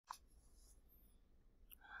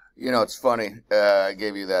You know, it's funny. I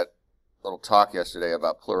gave you that little talk yesterday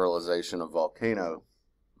about pluralization of volcanoes,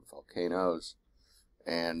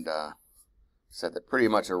 and said that pretty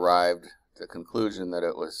much arrived to the conclusion that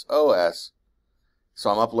it was OS. So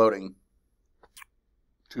I'm uploading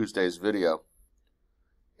Tuesday's video,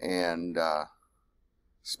 and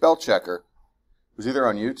spell checker, it was either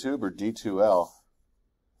on YouTube or D2L,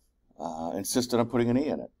 insisted on putting an E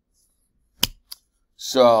in it.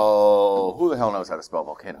 So, who the hell knows how to spell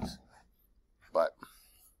volcanoes? But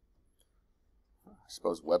I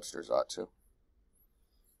suppose Webster's ought to.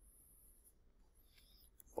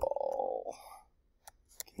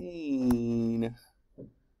 Volcane.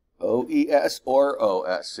 O-E-S or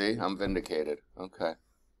O-S. See, I'm vindicated. Okay.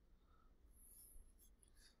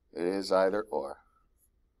 It is either or.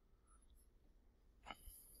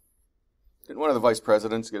 Didn't one of the vice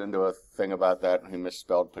presidents get into a thing about that when he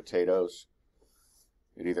misspelled potatoes?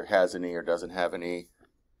 It either has an E or doesn't have an E.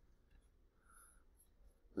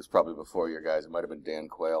 This is probably before your guys. It might have been Dan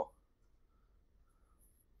Quayle.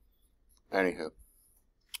 Anywho.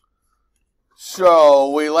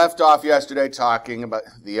 So we left off yesterday talking about,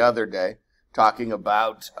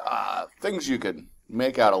 things you could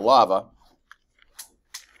make out of lava.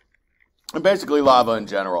 And basically lava in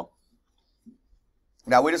general.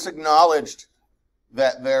 Now we just acknowledged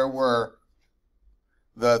that there were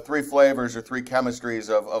the three flavors or three chemistries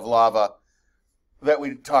of lava that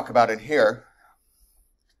we talk about in here.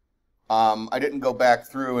 I didn't go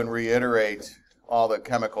back through and reiterate all the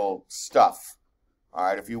chemical stuff. All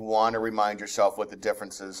right, if you want to remind yourself what the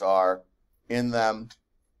differences are in them,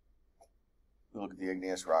 look at the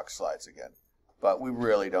igneous rock slides again. But we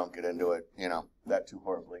really don't get into it, that too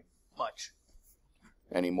horribly much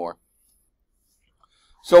anymore.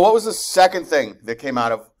 So what was the second thing that came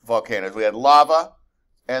out of volcanoes? We had lava,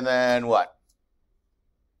 and then what?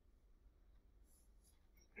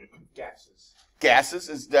 Gases. Gases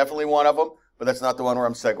is definitely one of them, but that's not the one where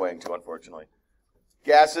I'm segueing to, unfortunately.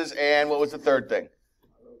 Gases, and what was the third thing?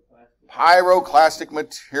 Pyroclastic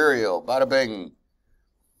material. Bada bing.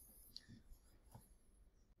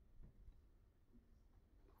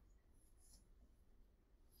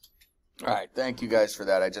 All right, thank you guys for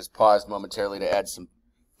that. I just paused momentarily to add some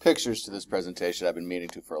pictures to this presentation I've been meaning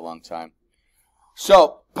to for a long time.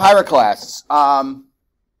 So, pyroclasts.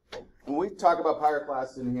 When we talk about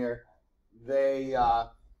pyroclasts in here, we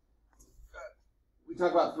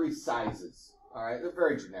talk about three sizes. All right, they're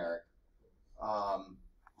very generic.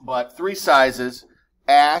 But three sizes: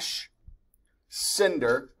 ash,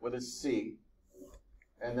 cinder with a C,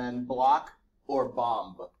 and then block or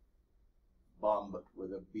bomb. Bomb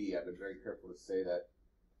with a B. I've been very careful to say that.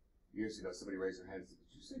 Years ago, somebody raised their hand and said,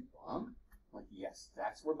 "Did you say bomb?" I'm like, yes,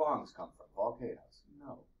 that's where bombs come from. Volcanoes.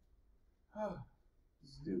 No.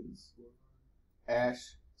 Students.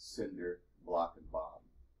 Ash, cinder, block, and bomb.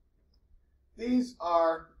 These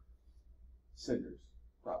are cinders,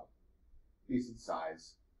 probably. Decent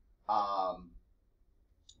size.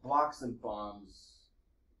 Blocks and bombs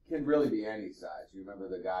can really be any size. You remember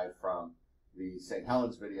the guy from the St.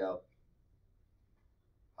 Helens video?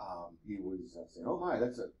 He was saying, "Oh my,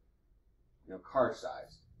 that's a car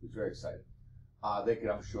size." He was very excited. They could,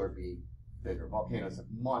 I'm sure, be bigger. Volcanoes have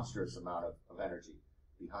monstrous amount of energy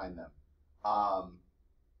behind them.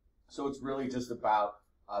 So it's really just about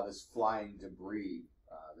this flying debris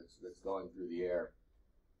that's going through the air.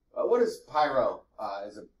 What does pyro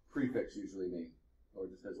as a prefix usually mean? Or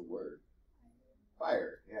just as a word?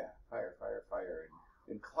 Fire. Yeah, fire, fire, fire.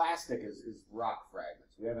 And clastic is rock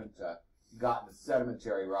fragments. We haven't gotten to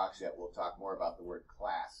sedimentary rocks yet. We'll talk more about the word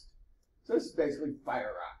clast. So this is basically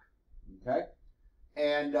fire rock. Okay?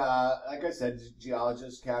 And like I said,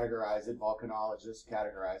 geologists categorize it, volcanologists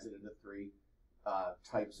categorize it into three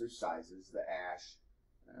types or sizes. The ash,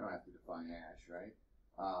 I don't have to define ash, right?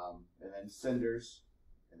 And then cinders,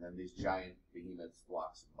 and then these giant behemoths,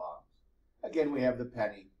 blocks, and bombs. Again, we have the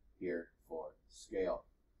penny here for scale.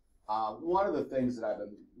 One of the things that I've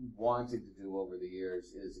been wanting to do over the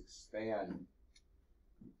years is expand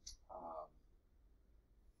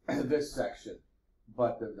this section.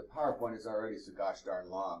 But the PowerPoint is already so gosh darn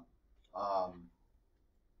long.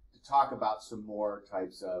 To talk about some more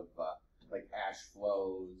types of like ash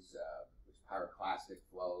flows, pyroclastic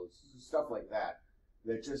flows, stuff like that.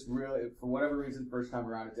 That just really, for whatever reason, first time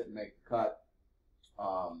around it didn't make the cut.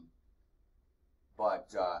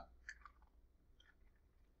 But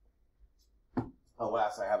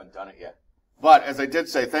alas, I haven't done it yet. But as I did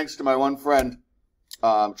say, thanks to my one friend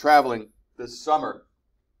traveling this summer,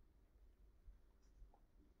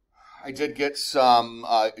 I did get some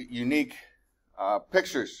unique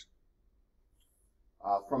pictures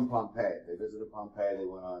from Pompeii. They visited Pompeii. They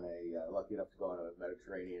went on lucky enough to go on a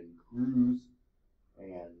Mediterranean cruise.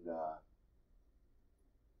 And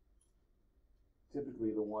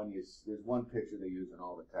typically there's one picture they use in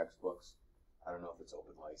all the textbooks. I don't know if it's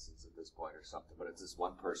open license at this point or something, but it's this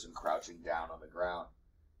one person crouching down on the ground.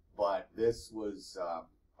 But this was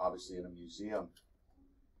obviously in a museum,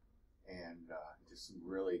 and just some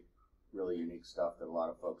really, really unique stuff that a lot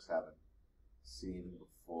of folks haven't seen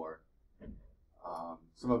before.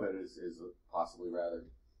 Some of it is possibly rather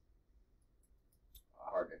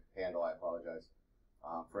hard to handle. I apologize.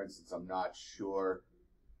 For instance, I'm not sure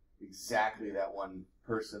exactly that one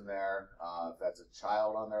person there, if that's a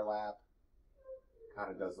child on their lap. Kind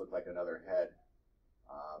of does look like another head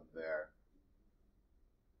there.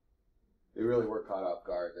 They really were caught off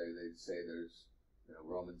guard. They say there's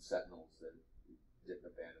Roman sentinels that didn't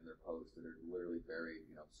abandon their post that are literally buried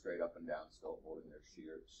straight up and down, still holding their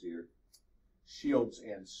shields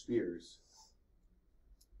and spears.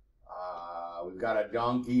 We've got a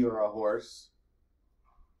donkey or a horse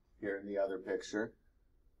here in the other picture.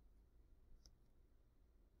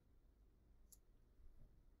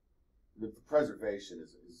 The preservation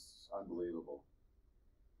is unbelievable.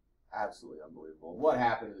 Absolutely unbelievable. What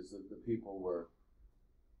happened is that the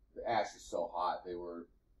ash is so hot, they were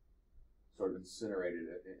sort of incinerated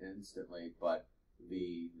instantly, but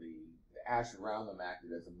the ash around them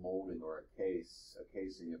acted as a molding or a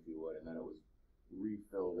casing, if you would, and then it was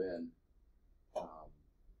refilled in.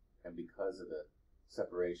 And because of the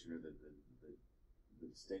separation or the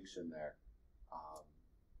distinction there,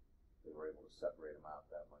 they were able to separate them out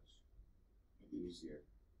that much easier.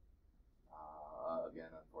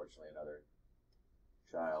 Again, unfortunately, another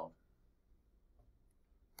child.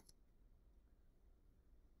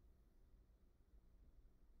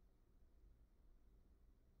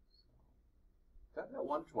 Got that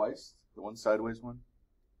one twice? The one sideways one?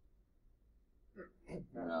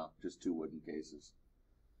 No, just two wooden cases.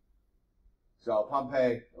 So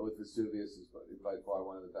Pompeii with Vesuvius is by far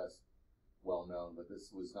one of the best well-known, but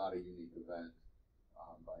this was not a unique event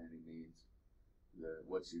by any means.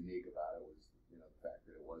 What's unique about it was the fact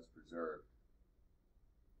that it was preserved,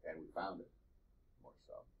 and we found it, more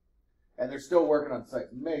so. And they're still working on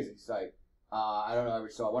sites. Amazing site. I don't know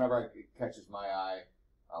every so whenever it catches my eye,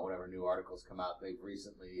 whenever new articles come out, they've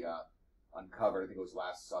recently uncovered, I think it was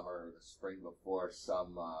last summer or the spring before,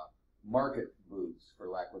 some market booths, for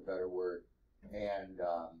lack of a better word, and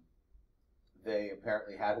they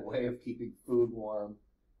apparently had a way of keeping food warm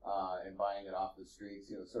and buying it off the streets,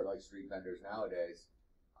 sort of like street vendors nowadays.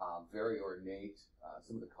 Very ornate.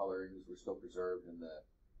 Some of the colorings were still preserved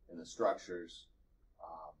in the structures.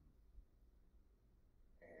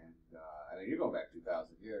 I mean, you're going back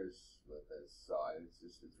 2,000 years with this, so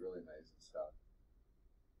it's really amazing stuff.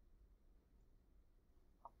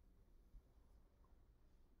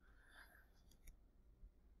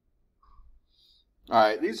 All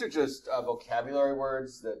right, these are just vocabulary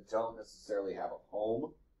words that don't necessarily have a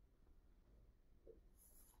home.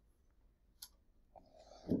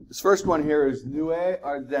 This first one here is nuit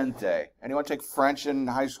ardente. Anyone take French in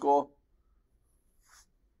high school?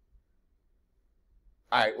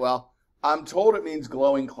 All right, well, I'm told it means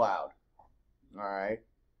glowing cloud. All right.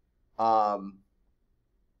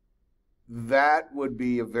 That would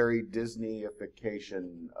be a very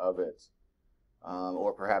Disney-ification of it.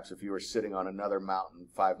 Or perhaps if you were sitting on another mountain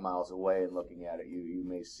 5 miles away and looking at it, you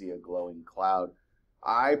may see a glowing cloud.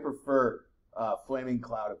 I prefer flaming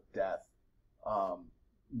cloud of death.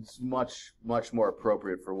 It's much, much more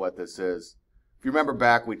appropriate for what this is. If you remember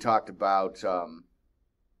back, we talked about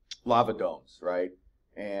lava domes, right?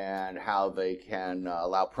 And how they can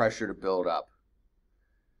allow pressure to build up.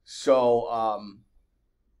 So,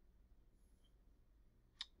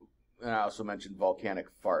 and I also mentioned volcanic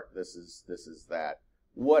fart. This is that.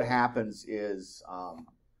 What happens is,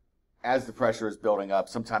 as the pressure is building up,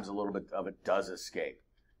 sometimes a little bit of it does escape.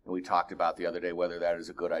 And we talked about the other day whether that is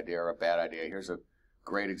a good idea or a bad idea. Here's a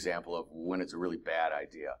great example of when it's a really bad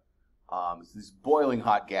idea. It's these boiling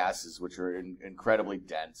hot gases, which are incredibly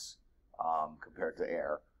dense compared to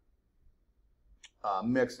air,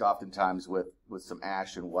 mixed oftentimes with some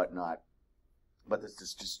ash and whatnot. But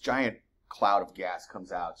this giant cloud of gas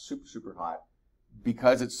comes out, super, super hot.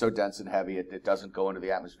 Because it's so dense and heavy, it doesn't go into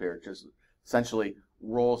the atmosphere. It just essentially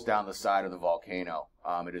rolls down the side of the volcano.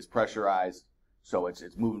 It is pressurized, so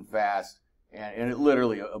it's moving fast. And it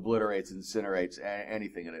literally obliterates, incinerates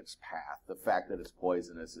anything in its path. The fact that it's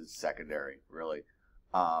poisonous is secondary, really,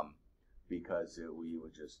 because we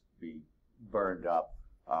would just be burned up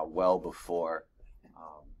well before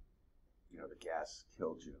the gas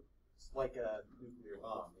killed you. It's like a nuclear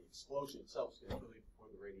bomb. The explosion itself is going to kill you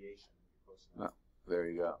the radiation. Oh, there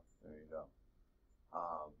you go. There you go.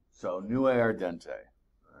 So Neue Ardente.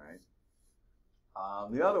 All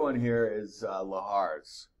right. The other one here is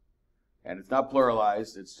lahars, and it's not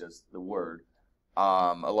pluralized. It's just the word.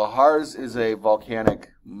 A lahars is a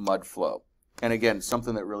volcanic mud flow, and again,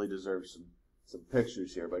 something that really deserves some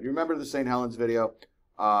pictures here. But you remember the St. Helens video?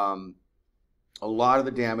 A lot of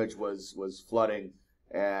the damage was flooding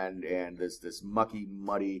and this mucky,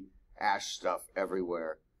 muddy ash stuff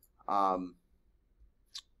everywhere.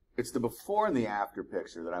 It's the before and the after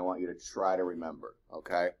picture that I want you to try to remember,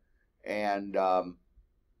 okay? And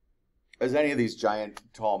as any of these giant,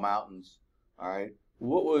 tall mountains, all right,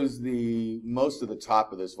 what was most of the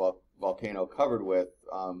top of this volcano covered with,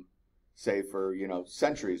 say for,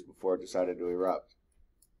 centuries before it decided to erupt?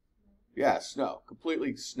 Yeah, snow.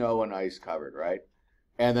 Completely snow and ice covered, right?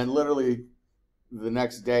 And then literally the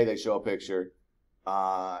next day they show a picture,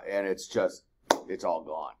 and it's all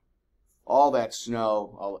gone. All that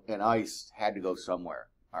snow and ice had to go somewhere,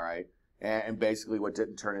 all right? And basically what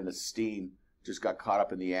didn't turn into steam just got caught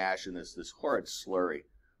up in the ash and this horrid slurry,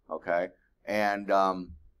 okay? And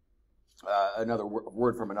another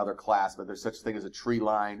word from another class, but there's such a thing as a tree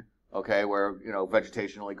line, okay, where,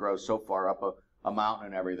 vegetation only grows so far up a mountain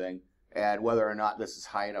and everything. And whether or not this is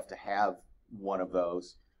high enough to have one of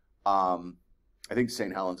those, I think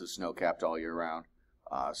St. Helens is snow-capped all year round.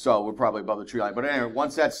 So we're probably above the tree line. But anyway,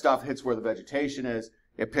 once that stuff hits where the vegetation is,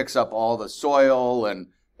 it picks up all the soil and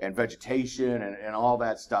vegetation and all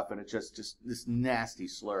that stuff, and it's just this nasty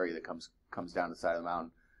slurry that comes down the side of the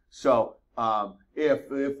mountain. So if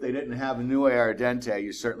they didn't have the Neue Ardente,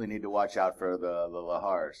 you certainly need to watch out for the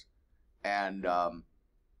lahars. And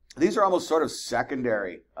these are almost sort of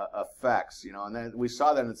secondary effects, and then we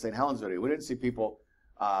saw that in the St. Helens video. We didn't see people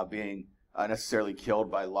being necessarily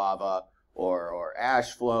killed by lava or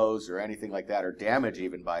ash flows or anything like that, or damage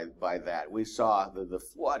even by that. We saw the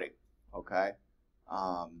flooding, okay?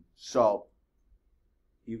 So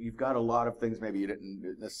you've got a lot of things maybe you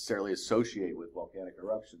didn't necessarily associate with volcanic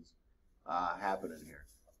eruptions happening here.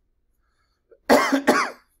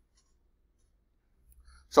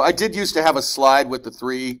 So I did used to have a slide with the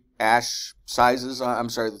three ash sizes.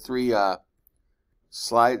 The three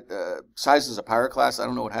sizes of pyroclast. I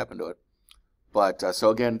don't know what happened to it. But so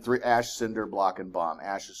again, 3 ash, cinder, block, and bomb.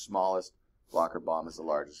 Ash is smallest, block or bomb is the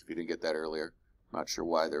largest. If you didn't get that earlier, I'm not sure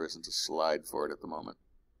why there isn't a slide for it at the moment.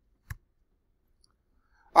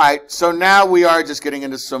 All right, so now we are just getting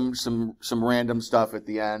into some random stuff at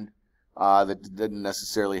the end that didn't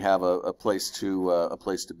necessarily have a place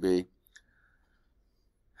to be.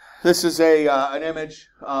 This is an image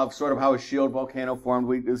of sort of how a shield volcano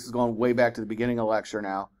formed. This is going way back to the beginning of the lecture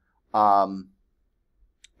now.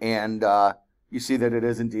 You see that it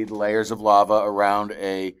is indeed layers of lava around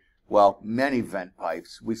many vent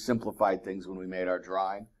pipes. We simplified things when we made our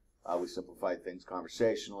drawing. We simplified things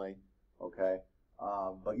conversationally, okay?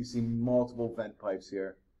 But you see multiple vent pipes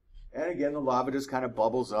here. And again, the lava just kind of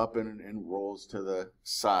bubbles up and rolls to the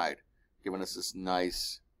side, giving us this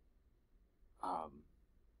nice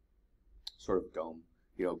sort of dome,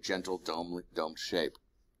 gentle dome shape.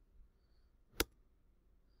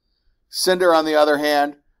 Cinder, on the other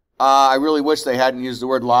hand, I really wish they hadn't used the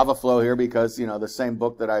word lava flow here, because, the same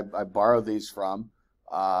book that I borrowed these from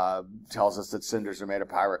tells us that cinders are made of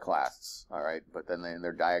pyroclasts, all right? But then in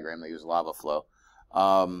their diagram, they use lava flow.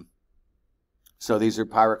 So these are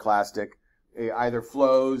pyroclastic, either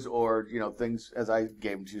flows or, things, as I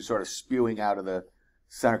gave them to you, sort of spewing out of the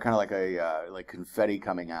center, kind of like like confetti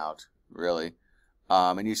coming out, really.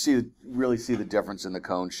 And you really see the difference in the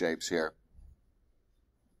cone shapes here.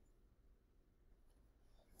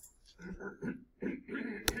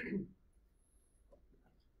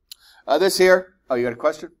 This here. Oh, you got a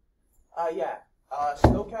question? Yeah.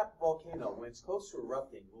 Snow-capped volcano, when it's close to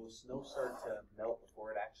erupting, will the snow start to melt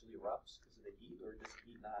before it actually erupts because of the heat, or does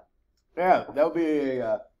the heat not? Yeah, that would be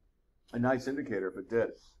a nice indicator if it did.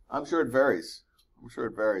 I'm sure it varies.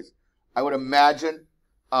 I would imagine,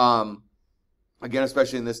 again,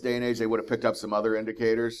 especially in this day and age, they would have picked up some other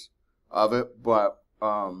indicators of it, but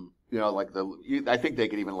I think they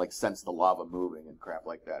could even sense the lava moving and crap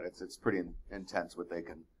like that. It's pretty intense what they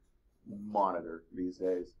can monitor these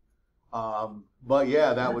days. But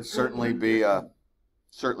yeah, that would certainly be a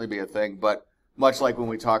thing. But much like when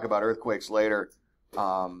we talk about earthquakes later,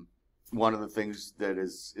 one of the things that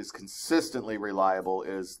is consistently reliable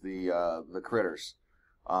is the critters.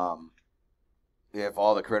 If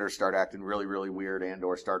all the critters start acting really, really weird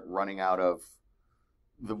and/or start running out of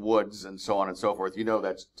the woods and so on and so forth,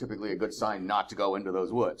 that's typically a good sign not to go into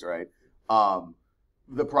those woods, right?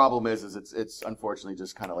 The problem is it's unfortunately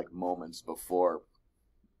just kind of like moments before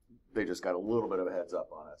they just got a little bit of a heads up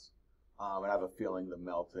on us. And I have a feeling the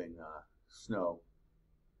melting snow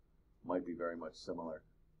might be very much similar.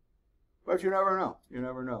 But you never know. You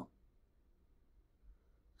never know.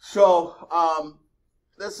 So,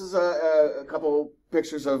 this is a couple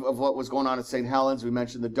pictures of what was going on at St. Helens. We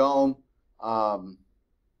mentioned the dome.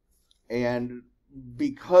 And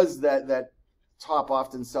because that top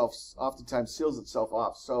oftentimes seals itself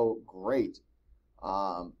off so great,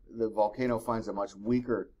 the volcano finds a much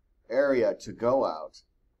weaker area to go out.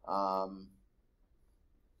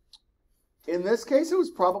 In this case, it was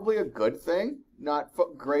probably a good thing. Not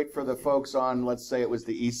great for the folks on, let's say it was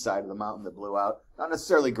the east side of the mountain that blew out. Not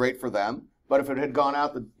necessarily great for them, but if it had gone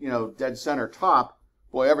out the dead center top,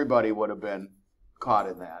 boy, everybody would have been caught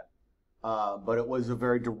in that. But it was a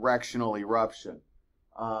very directional eruption.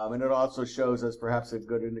 And it also shows us perhaps a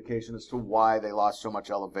good indication as to why they lost so much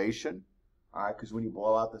elevation. All right, because when you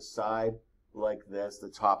blow out the side like this, the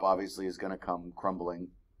top obviously is going to come crumbling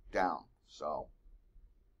down. So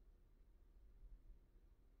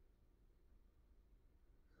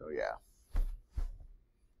yeah.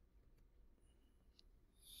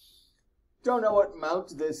 Don't know what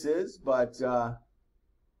mount this is, but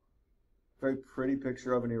very pretty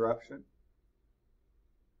picture of an eruption.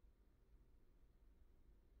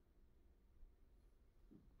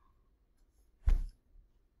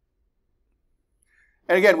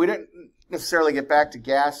 And again, we didn't necessarily get back to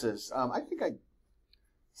gases. I think I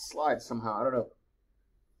slide somehow. I don't know.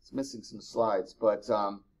 It's missing some slides, but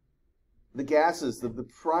the gases, the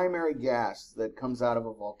primary gas that comes out of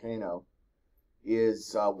a volcano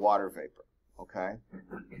is water vapor. Okay?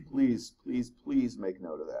 Please, please, please make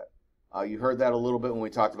note of that. You heard that a little bit when we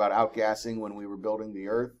talked about outgassing when we were building the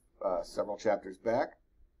Earth several chapters back.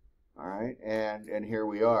 All right? And here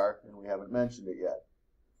we are, and we haven't mentioned it yet.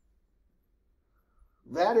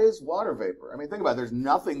 That is water vapor. I mean, think about it. There's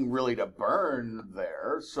nothing really to burn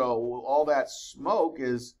there, so all that smoke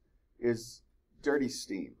is dirty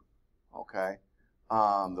steam. Okay?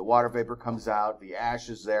 The water vapor comes out, the ash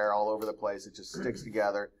is there all over the place, it just sticks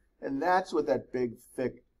together, and that's what that big,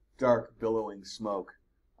 thick, dark, billowing smoke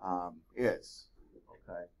is.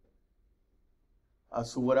 Okay?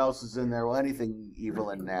 So what else is in there? Well, anything evil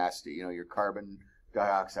and nasty. Your carbon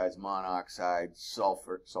dioxides, monoxide,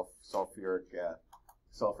 sulfur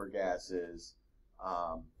gases.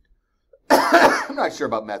 I'm not sure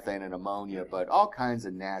about methane and ammonia, but all kinds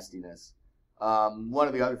of nastiness. One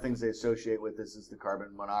of the other things they associate with this is the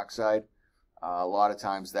carbon monoxide. A lot of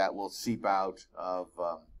times that will seep out of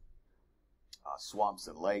swamps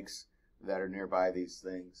and lakes that are nearby these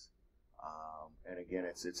things. And again,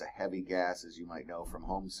 it's a heavy gas, as you might know from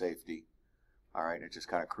home safety. All right, it just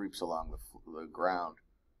kind of creeps along the ground.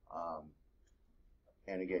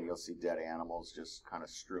 And again, you'll see dead animals just kind of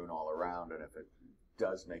strewn all around, and if it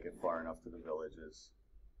does make it far enough to the villages,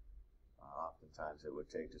 oftentimes it would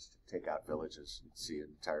take out villages. You'd see an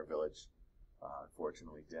entire village,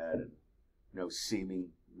 unfortunately, dead, and no seeming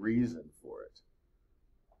reason for it.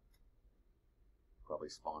 Probably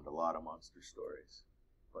spawned a lot of monster stories,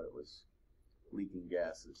 but it was leaking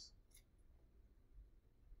gases.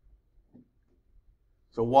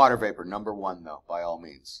 So water vapor, number one, though, by all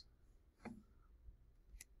means.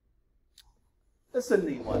 This is a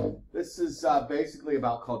neat one. This is basically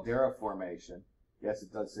about caldera formation. Yes,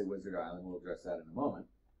 it does say Wizard Island. We'll address that in a moment.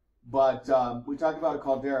 But we talked about a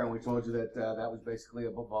caldera, and we told you that that was basically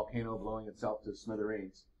a volcano blowing itself to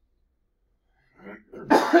smithereens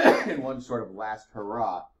in one sort of last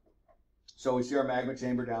hurrah. So we see our magma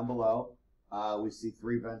chamber down below. We see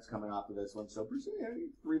 3 vents coming off of this one. So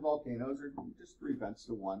 3 volcanoes are just 3 vents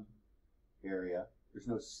to one area. There's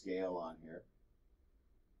no scale on here.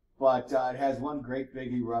 But it has one great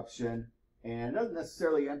big eruption, and it doesn't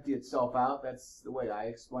necessarily empty itself out. That's the way I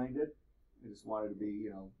explained it. I just wanted to be,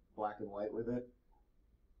 black and white with it.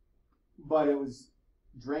 But it was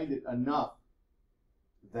drained it enough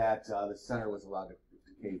that the center was allowed to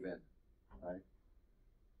cave in, right?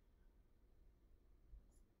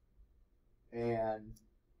 And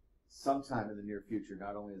sometime in the near future,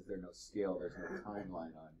 not only is there no scale, there's no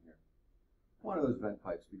timeline on here. One of those vent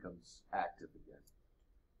pipes becomes active again.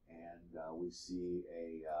 And we see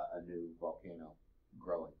a new volcano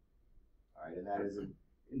growing. All right, and that is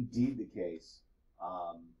indeed the case.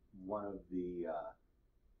 One of the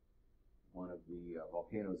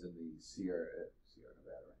volcanoes in the Sierra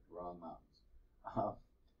Nevada, right? Wrong mountains.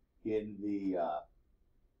 In the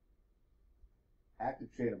active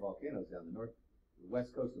chain of volcanoes down the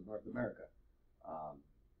west coast of North America,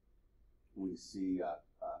 we see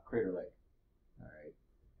Crater Lake. All right,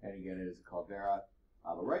 and again, it is a caldera.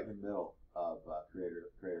 But right in the middle of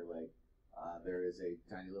Crater Lake, there is a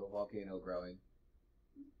tiny little volcano growing.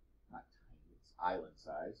 Not tiny, it's island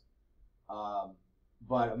size.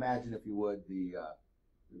 But imagine, if you would, the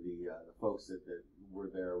folks that were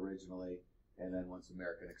there originally, and then once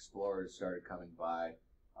American explorers started coming by,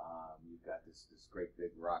 you've got this great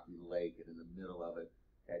big rocky lake, and in the middle of it,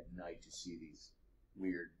 at night, you see these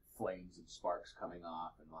weird flames and sparks coming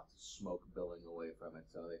off, and lots of smoke billowing away from it.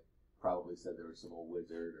 So they probably said there was some old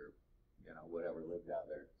wizard or whatever lived out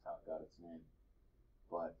there. That's how it got its name.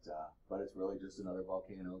 But it's really just another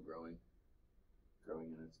volcano growing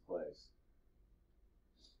in its place.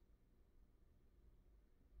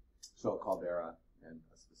 So caldera and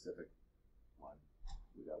a specific one.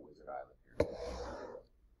 We got Wizard Island here.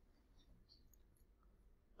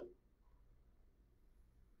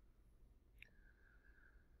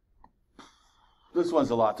 This one's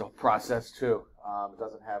a lot to process too. It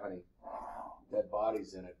doesn't have any dead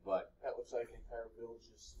bodies in it, but That looks like an entire village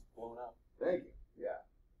just blown up. thank you. Yeah.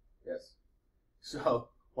 Yes. So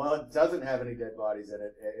while it doesn't have any dead bodies in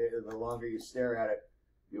it, the longer you stare at it,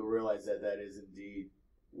 you'll realize that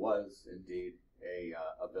was indeed a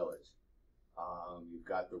village. You've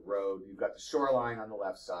got the road, you've got the shoreline on the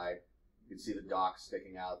left side. You can see the docks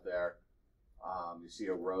sticking out there. You see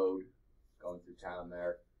a road going through town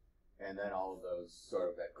there, and then all of those sort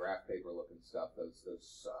of that graph paper looking stuff. Those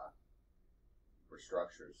were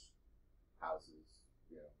structures, houses,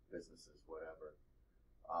 businesses, whatever.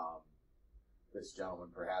 This gentleman,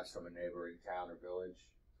 perhaps from a neighboring town or village,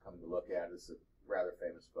 coming to look at it. This is a rather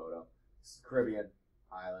famous photo. This is the Caribbean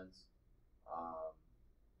islands,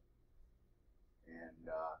 and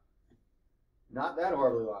not that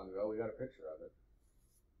horribly long ago, we got a picture of it.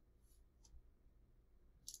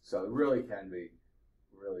 So it really can be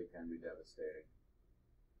devastating.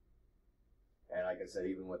 And like I said,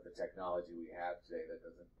 even with the technology we have today, that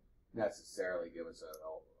doesn't necessarily give us a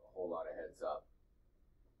whole lot of heads up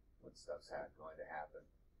when stuff's going to happen.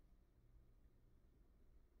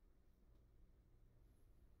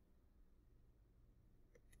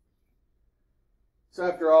 So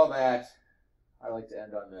after all that, I like to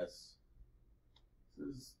end on this.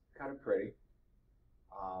 This is kind of pretty.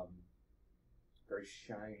 Very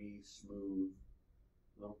shiny, smooth,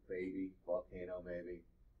 little baby volcano maybe.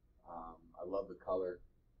 I love the color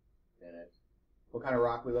in it. What kind of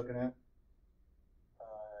rock are we looking at?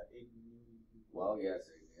 Igneous. Well, yes,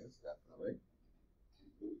 igneous, definitely.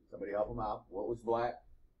 Somebody help him out. What was black?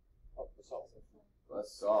 Oh, basalt.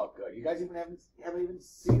 Basalt, good. You guys haven't even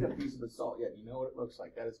seen a piece of basalt yet. You know what it looks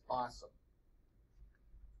like. That is awesome.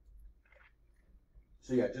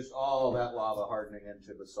 So yeah, just all that lava hardening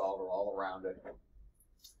into basalt or all around it.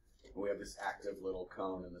 We have this active little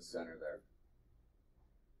cone in the center there.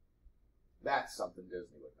 That's something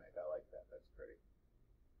Disney would make. I like that. That's pretty.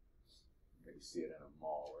 Maybe see it in a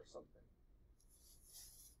mall or something.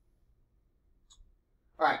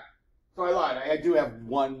 All right. So I lied. I do have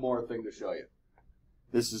one more thing to show you.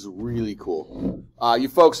 This is really cool. You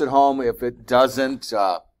folks at home, if it doesn't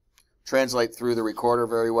translate through the recorder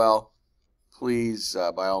very well, please,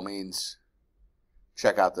 by all means,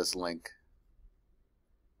 check out this link.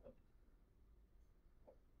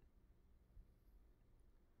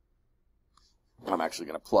 I'm actually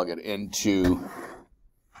going to plug it into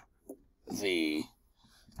the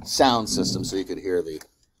sound system so you could hear the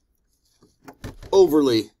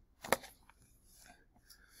overly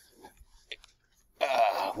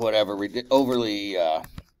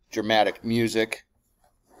dramatic music.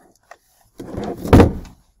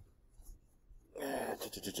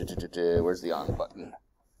 Where's the on button?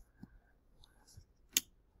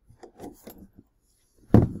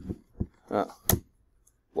 Oh,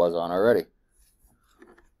 was on already.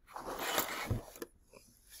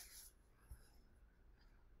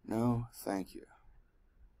 No, thank you.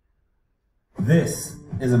 This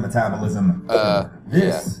is a metabolism killer.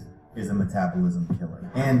 This is a metabolism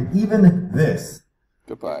killer. And even this.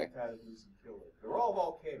 Goodbye. Metabolism killer. They're all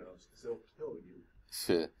volcanoes because they'll kill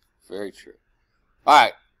you. Very true. All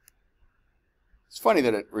right. It's funny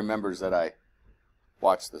that it remembers that I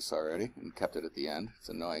watched this already and kept it at the end. It's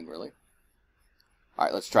annoying, really. All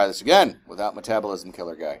right, let's try this again without Metabolism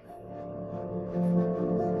Killer Guy.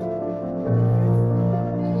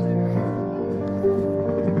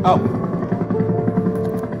 Oh.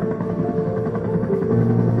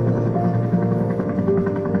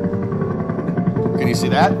 Can you see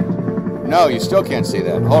that? No, you still can't see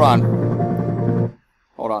that. Hold on.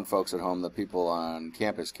 Hold on, folks at home. The people on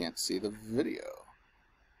campus can't see the video.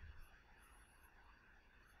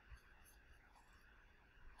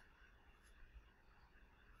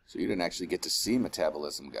 So you didn't actually get to see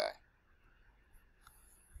Metabolism Guy.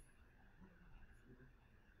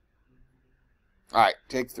 All right,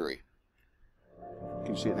 take 3.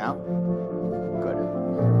 Can you see it now? Good.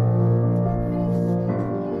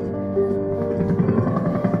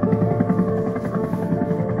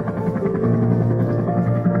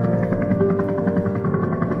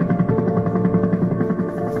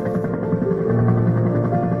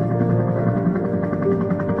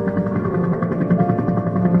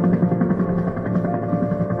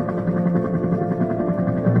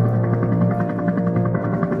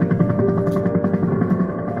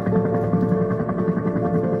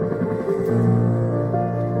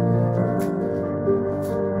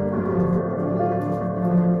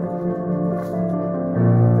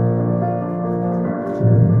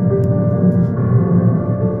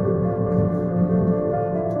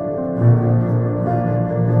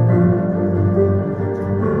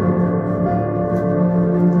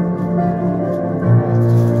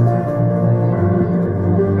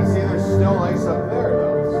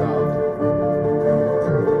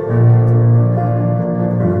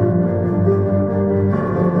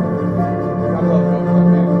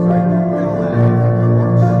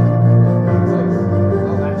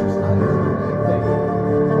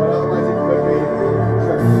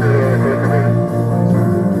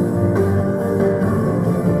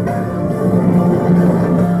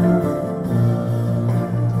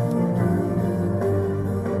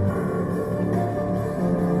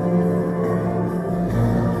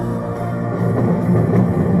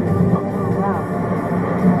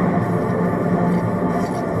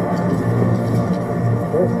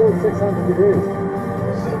 still 600 degrees.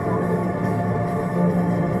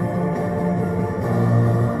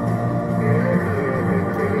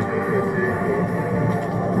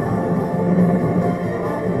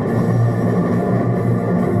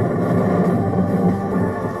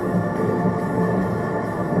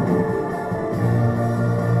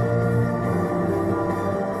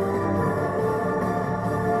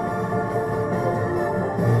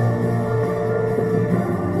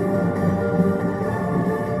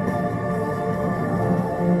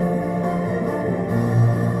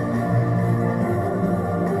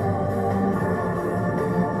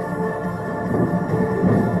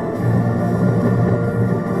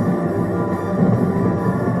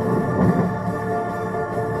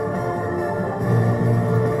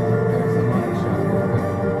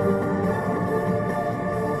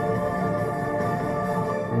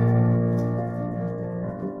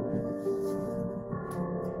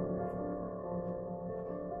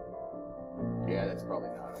 Yeah, that's probably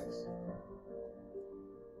not ice.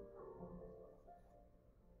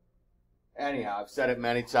 Anyhow, I've said it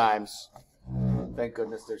many times. Thank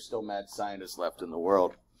goodness there's still mad scientists left in the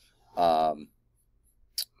world to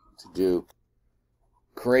do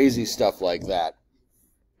crazy stuff like that.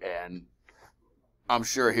 And I'm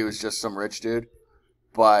sure he was just some rich dude,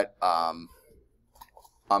 but I'm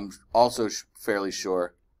also fairly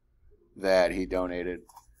sure that he donated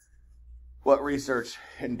what research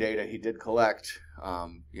and data he did collect,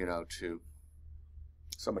 to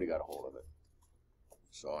somebody got a hold of it.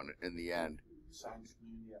 So in the end, Science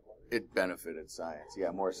community at large. it benefited science.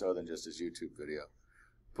 Yeah, more so than just his YouTube video.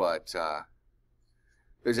 But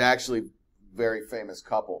there's actually a very famous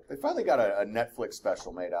couple. They finally got a Netflix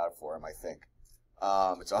special made out for him, I think.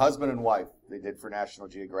 It's a husband and wife. They did for National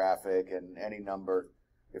Geographic and any number.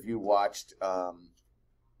 If you watched a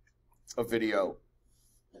video,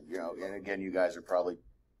 and again, you guys are probably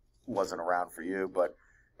wasn't around for you, but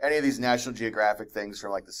any of these National Geographic things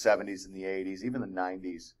from like the 70s and the 80s, even the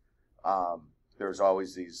 90s, there was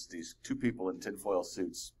always these two people in tinfoil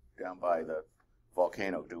suits down by the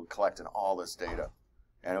volcano collecting all this data.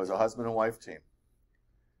 And it was a husband and wife team.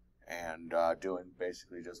 And doing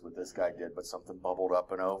basically just what this guy did, but something bubbled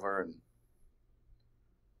up and over, and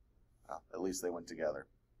at least they went together.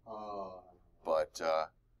 But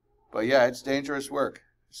yeah, it's dangerous work.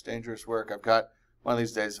 It's dangerous work. I've got one of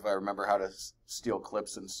these days, if I remember how to steal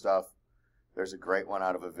clips and stuff, there's a great one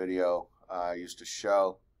out of a video I used to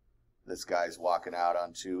show. This guy's walking out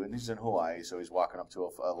onto, and he's in Hawaii, so he's walking up to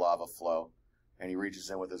a lava flow, and he reaches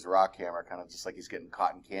in with his rock hammer, kind of just like he's getting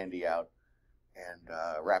cotton candy out, and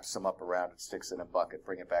wraps some up around and sticks it in a bucket,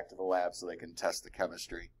 bring it back to the lab so they can test the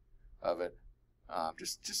chemistry of it.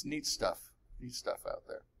 Just neat stuff. Neat stuff out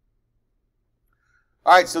there.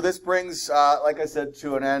 All right, so this brings, like I said,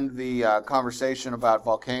 to an end the conversation about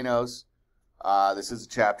volcanoes. This is a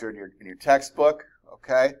chapter in your textbook,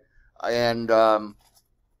 okay? And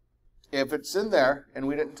if it's in there and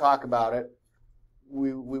we didn't talk about it,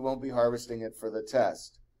 we won't be harvesting it for the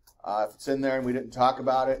test. If it's in there and we didn't talk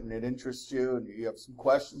about it and it interests you and you have some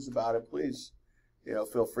questions about it, please,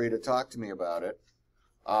 feel free to talk to me about it.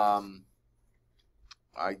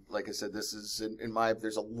 like I said, this is in my,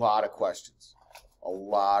 there's a lot of questions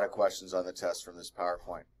on the test from this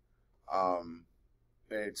PowerPoint.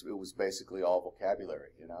 It was basically all vocabulary,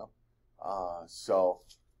 you know. So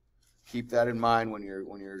keep that in mind when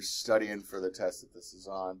you're studying for the test that this is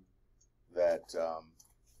on. That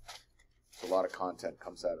a lot of content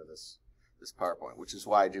comes out of this PowerPoint, which is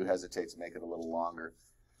why I do hesitate to make it a little longer.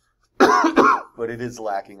 But it is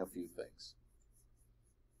lacking a few things.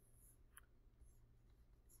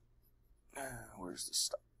 Where's the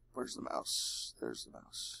stuff? Where's the mouse? There's the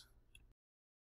mouse.